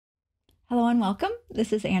Hello and welcome.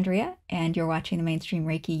 This is Andrea, and you're watching the Mainstream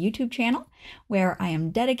Reiki YouTube channel, where I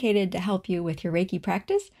am dedicated to help you with your Reiki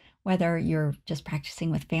practice, whether you're just practicing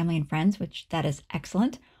with family and friends, which that is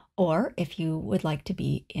excellent, or if you would like to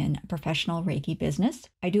be in a professional Reiki business.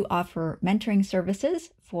 I do offer mentoring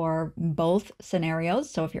services for both scenarios,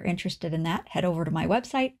 so if you're interested in that, head over to my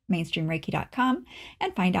website, mainstreamreiki.com,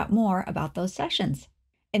 and find out more about those sessions.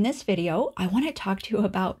 In this video, I want to talk to you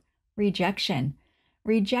about rejection.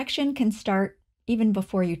 Rejection can start even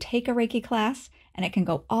before you take a Reiki class, and it can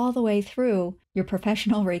go all the way through your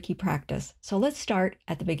professional Reiki practice. So let's start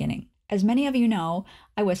at the beginning. As many of you know,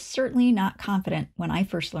 I was certainly not confident when I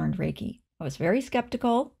first learned Reiki. I was very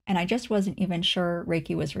skeptical, and I just wasn't even sure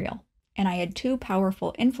Reiki was real. And I had two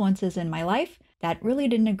powerful influences in my life that really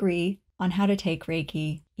didn't agree on how to take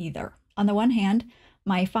Reiki either. On the one hand,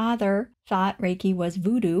 my father thought Reiki was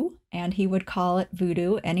voodoo, and he would call it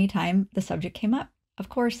voodoo anytime the subject came up. Of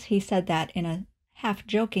course, he said that in a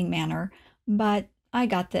half-joking manner, but I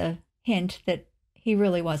got the hint that he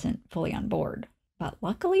really wasn't fully on board. But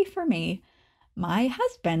luckily for me, my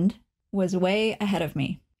husband was way ahead of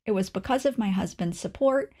me. It was because of my husband's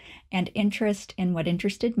support and interest in what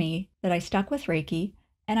interested me that I stuck with Reiki,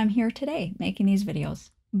 and I'm here today making these videos.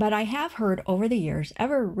 But I have heard over the years,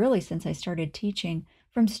 ever really since I started teaching,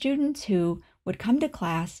 from students who would come to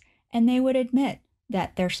class and they would admit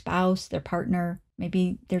that their spouse, their partner,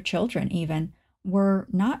 maybe their children even, were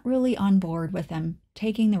not really on board with them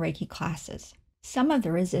taking the Reiki classes. Some of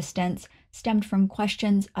the resistance stemmed from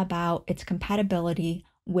questions about its compatibility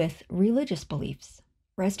with religious beliefs.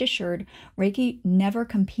 Rest assured, Reiki never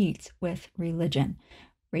competes with religion.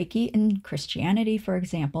 Reiki and Christianity, for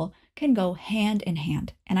example, can go hand in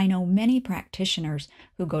hand. And I know many practitioners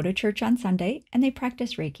who go to church on Sunday and they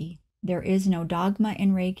practice Reiki. There is no dogma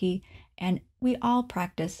in Reiki, and we all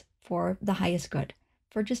practice for the highest good,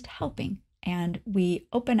 for just helping. And we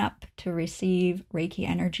open up to receive Reiki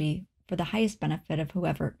energy for the highest benefit of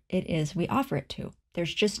whoever it is we offer it to.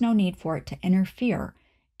 There's just no need for it to interfere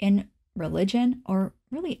in religion or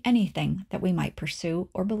really anything that we might pursue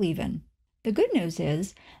or believe in. The good news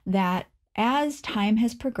is that as time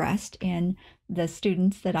has progressed in the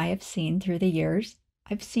students that I have seen through the years,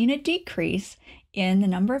 I've seen a decrease in the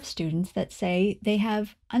number of students that say they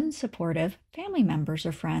have unsupportive family members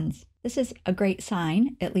or friends. This is a great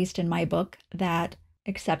sign, at least in my book, that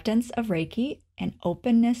acceptance of Reiki and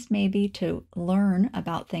openness maybe to learn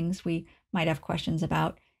about things we might have questions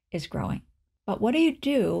about is growing. But what do you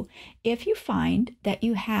do if you find that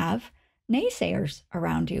you have naysayers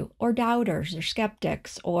around you, or doubters, or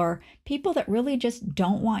skeptics, or people that really just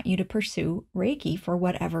don't want you to pursue Reiki for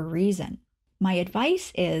whatever reason? My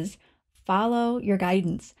advice is follow your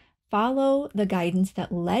guidance. Follow the guidance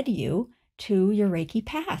that led you to your Reiki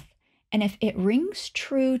path. And if it rings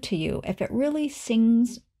true to you, if it really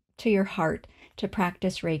sings to your heart to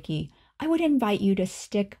practice Reiki, I would invite you to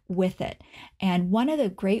stick with it. And one of the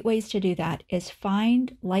great ways to do that is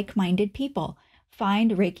find like-minded people.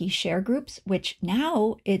 Find Reiki share groups, which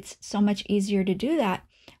now it's so much easier to do that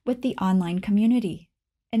with the online community.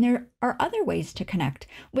 And there are other ways to connect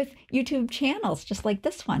with YouTube channels just like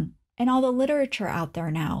this one and all the literature out there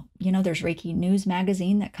now. You know, there's Reiki News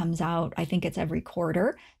magazine that comes out, I think it's every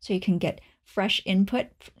quarter, so you can get fresh input,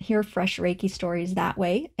 hear fresh Reiki stories that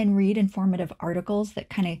way, and read informative articles that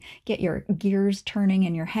kind of get your gears turning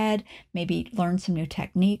in your head, maybe learn some new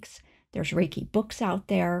techniques. There's Reiki books out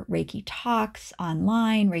there, Reiki talks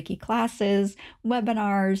online, Reiki classes,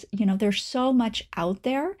 webinars. You know, there's so much out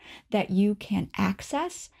there that you can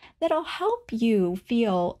access that'll help you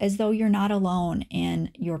feel as though you're not alone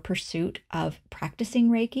in your pursuit of practicing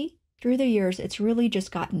Reiki. Through the years, it's really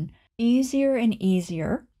just gotten easier and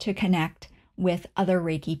easier to connect with other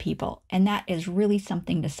Reiki people. And that is really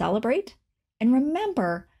something to celebrate. And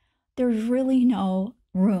remember, there's really no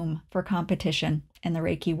room for competition in the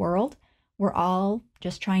Reiki world. We're all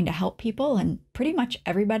just trying to help people, and pretty much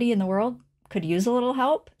everybody in the world could use a little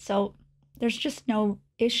help. So there's just no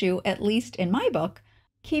issue, at least in my book,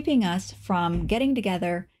 keeping us from getting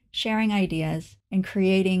together, sharing ideas, and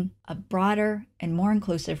creating a broader and more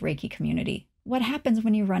inclusive Reiki community. What happens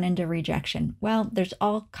when you run into rejection? Well, there's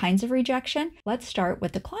all kinds of rejection. Let's start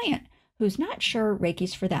with the client who's not sure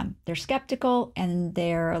Reiki's for them. They're skeptical and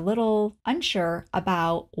they're a little unsure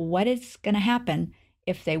about what is going to happen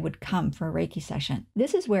if they would come for a Reiki session.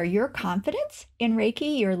 This is where your confidence in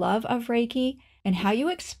Reiki, your love of Reiki, and how you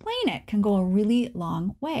explain it can go a really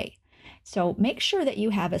long way. So make sure that you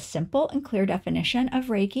have a simple and clear definition of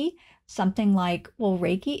Reiki, something like, well,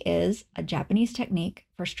 Reiki is a Japanese technique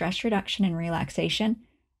for stress reduction and relaxation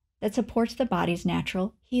that supports the body's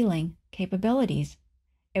natural healing capabilities.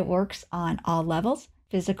 It works on all levels,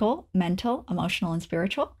 physical, mental, emotional, and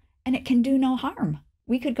spiritual, and it can do no harm.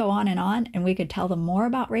 We could go on and we could tell them more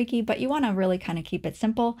about Reiki, but you want to really kind of keep it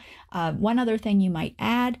simple. One other thing you might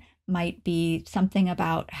add might be something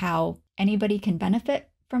about how anybody can benefit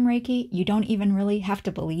from Reiki. You don't even really have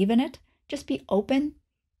to believe in it. Just be open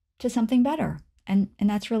to something better. And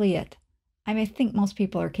that's really it. I think most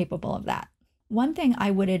people are capable of that. One thing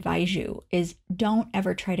I would advise you is don't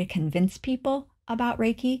ever try to convince people about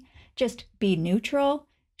Reiki. Just be neutral,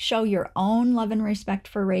 show your own love and respect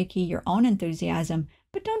for Reiki, your own enthusiasm,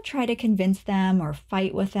 but don't try to convince them or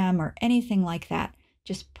fight with them or anything like that.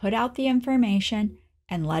 Just put out the information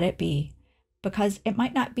and let it be, because it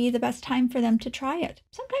might not be the best time for them to try it.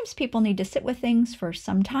 Sometimes people need to sit with things for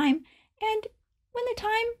some time, and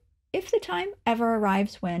if the time ever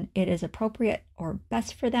arrives when it is appropriate or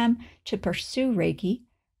best for them to pursue Reiki,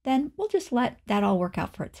 then we'll just let that all work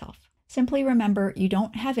out for itself. Simply remember, you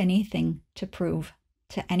don't have anything to prove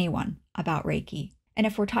to anyone about Reiki. And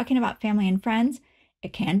if we're talking about family and friends,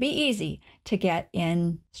 it can be easy to get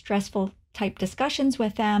in stressful type discussions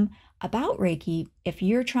with them about Reiki if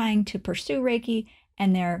you're trying to pursue Reiki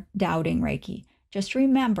and they're doubting Reiki. Just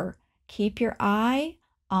remember, keep your eye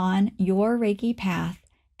on your Reiki path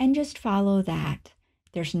and just follow that.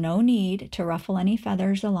 There's no need to ruffle any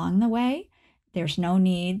feathers along the way. There's no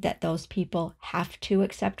need that those people have to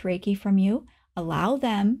accept Reiki from you. Allow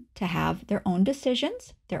them to have their own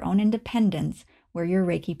decisions, their own independence where your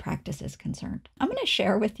Reiki practice is concerned. I'm going to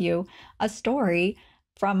share with you a story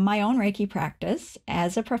from my own Reiki practice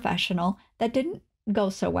as a professional that didn't go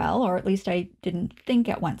so well, or at least I didn't think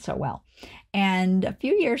it went so well. And a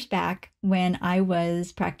few years back, when I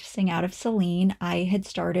was practicing out of Saline, I had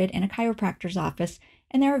started in a chiropractor's office,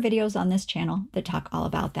 and there are videos on this channel that talk all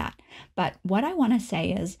about that. But what I want to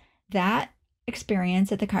say is that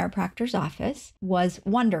experience at the chiropractor's office was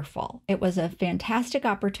wonderful. It was a fantastic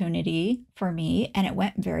opportunity for me, and it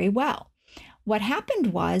went very well. What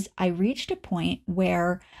happened was I reached a point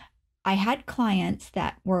where I had clients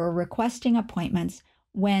that were requesting appointments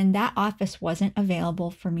when that office wasn't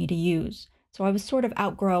available for me to use. So I was sort of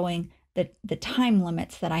outgrowing the time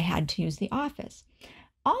limits that I had to use the office.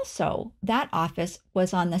 Also, that office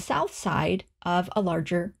was on the south side of a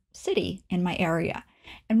larger city in my area.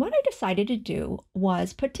 And what I decided to do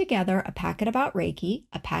was put together a packet about Reiki,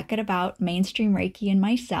 a packet about mainstream Reiki and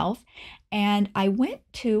myself, and I went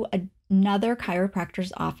to another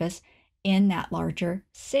chiropractor's office in that larger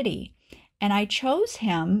city. And I chose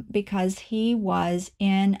him because he was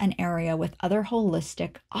in an area with other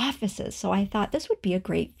holistic offices. So I thought this would be a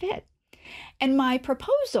great fit. And my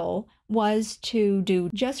proposal was to do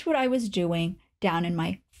just what I was doing down in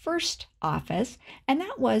my first office, and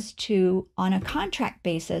that was to, on a contract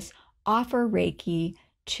basis, offer Reiki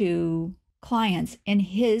to clients in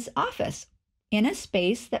his office in a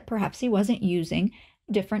space that perhaps he wasn't using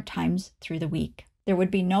different times through the week. There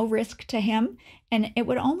would be no risk to him, and it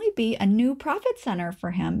would only be a new profit center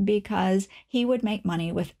for him because he would make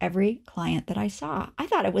money with every client that I saw. I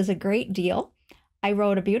thought it was a great deal. I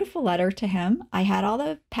wrote a beautiful letter to him. I had all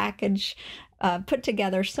the package put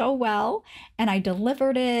together so well, and I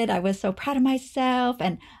delivered it. I was so proud of myself,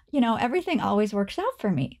 and everything always works out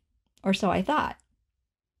for me, or so I thought.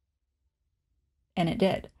 And it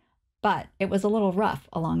did, but it was a little rough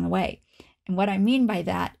along the way. And what I mean by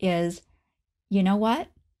that is, you know what?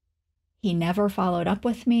 He never followed up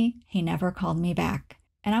with me. He never called me back.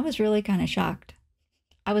 And I was really kind of shocked.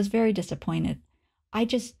 I was very disappointed. I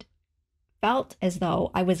just felt as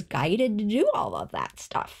though I was guided to do all of that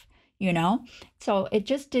stuff, So it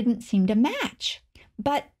just didn't seem to match.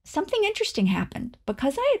 But something interesting happened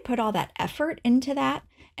because I had put all that effort into that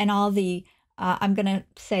and all the, I'm going to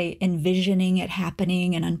say, envisioning it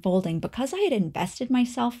happening and unfolding, because I had invested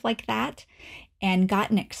myself like that and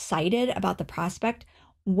gotten excited about the prospect.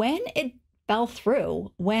 When it fell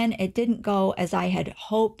through, when it didn't go as I had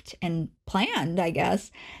hoped and planned, I guess,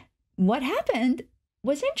 what happened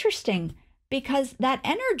was interesting, because that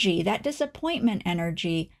energy, that disappointment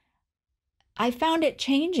energy, I found it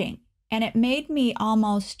changing, and it made me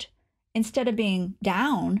almost, instead of being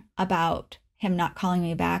down about him not calling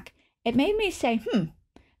me back, it made me say,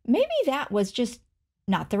 maybe that was just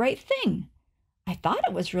not the right thing. I thought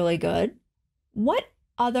it was really good. What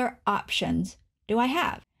other options do I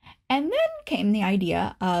have? And then came the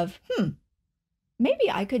idea of, maybe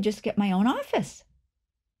I could just get my own office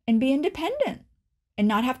and be independent and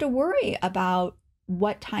not have to worry about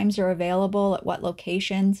what times are available at what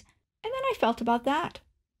locations. And then I felt about that.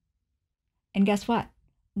 And guess what?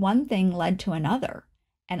 One thing led to another,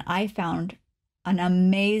 and I found an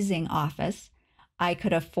amazing office. I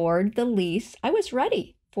could afford the lease. I was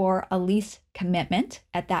ready. for a lease commitment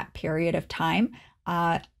at that period of time.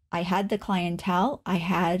 I had the clientele, I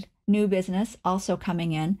had new business also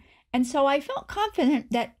coming in. And so I felt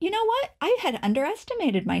confident that, you know what, I had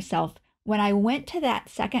underestimated myself. When I went to that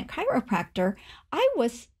second chiropractor, I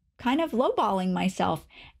was kind of lowballing myself,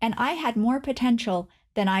 and I had more potential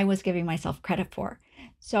than I was giving myself credit for.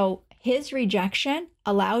 So his rejection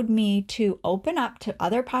allowed me to open up to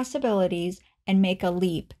other possibilities and make a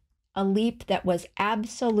leap that was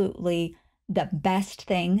absolutely the best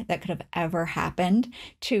thing that could have ever happened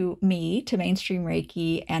to me, to mainstream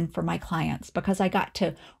Reiki, and for my clients, because I got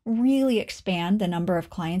to really expand the number of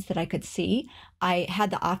clients that I could see. I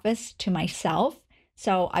had the office to myself,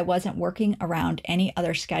 so I wasn't working around any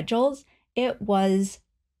other schedules. It was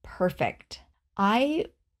perfect. I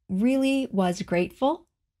really was grateful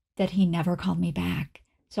that he never called me back.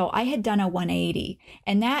 So I had done a 180,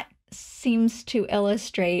 and that seems to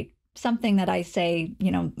illustrate something that I say,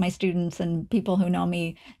 my students and people who know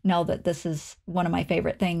me know that this is one of my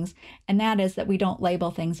favorite things. And that is that we don't label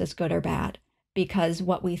things as good or bad, because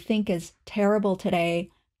what we think is terrible today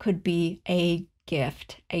could be a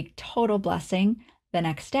gift, a total blessing the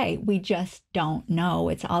next day. We just don't know.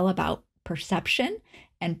 It's all about perception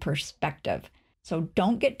and perspective. So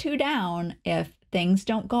don't get too down if things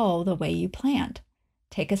don't go the way you planned.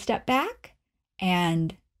 Take a step back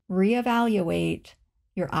and reevaluate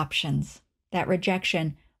your options. That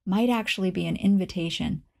rejection might actually be an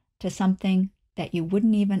invitation to something that you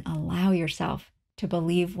wouldn't even allow yourself to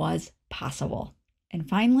believe was possible. And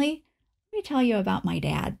finally, let me tell you about my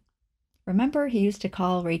dad. Remember, he used to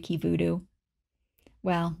call Reiki voodoo?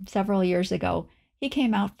 Well, several years ago, he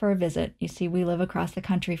came out for a visit. You see, we live across the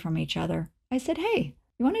country from each other. I said, hey,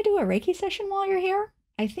 you want to do a Reiki session while you're here?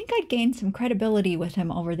 I think I'd gained some credibility with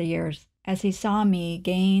him over the years as he saw me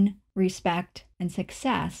gain respect and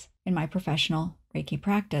success in my professional Reiki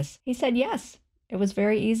practice. He said yes. It was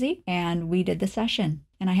very easy, and we did the session.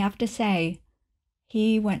 And I have to say,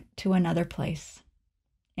 he went to another place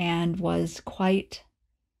and was quite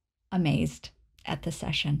amazed at the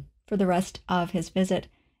session. For the rest of his visit,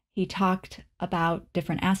 he talked about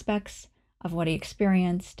different aspects of what he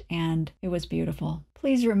experienced, and it was beautiful.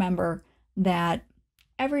 Please remember that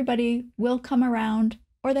everybody will come around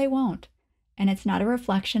or they won't. And it's not a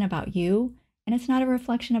reflection about you, and it's not a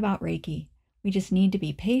reflection about Reiki. We just need to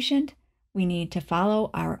be patient. We need to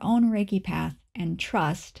follow our own Reiki path and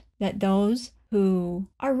trust that those who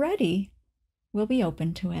are ready will be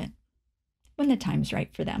open to it when the time's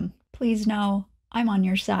right for them. Please know I'm on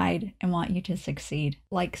your side and want you to succeed,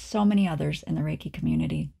 like so many others in the Reiki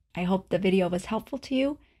community. I hope the video was helpful to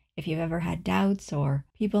you. If you've ever had doubts or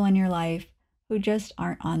people in your life who just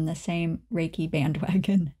aren't on the same Reiki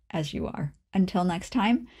bandwagon as you are. Until next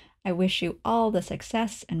time, I wish you all the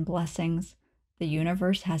success and blessings the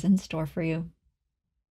universe has in store for you.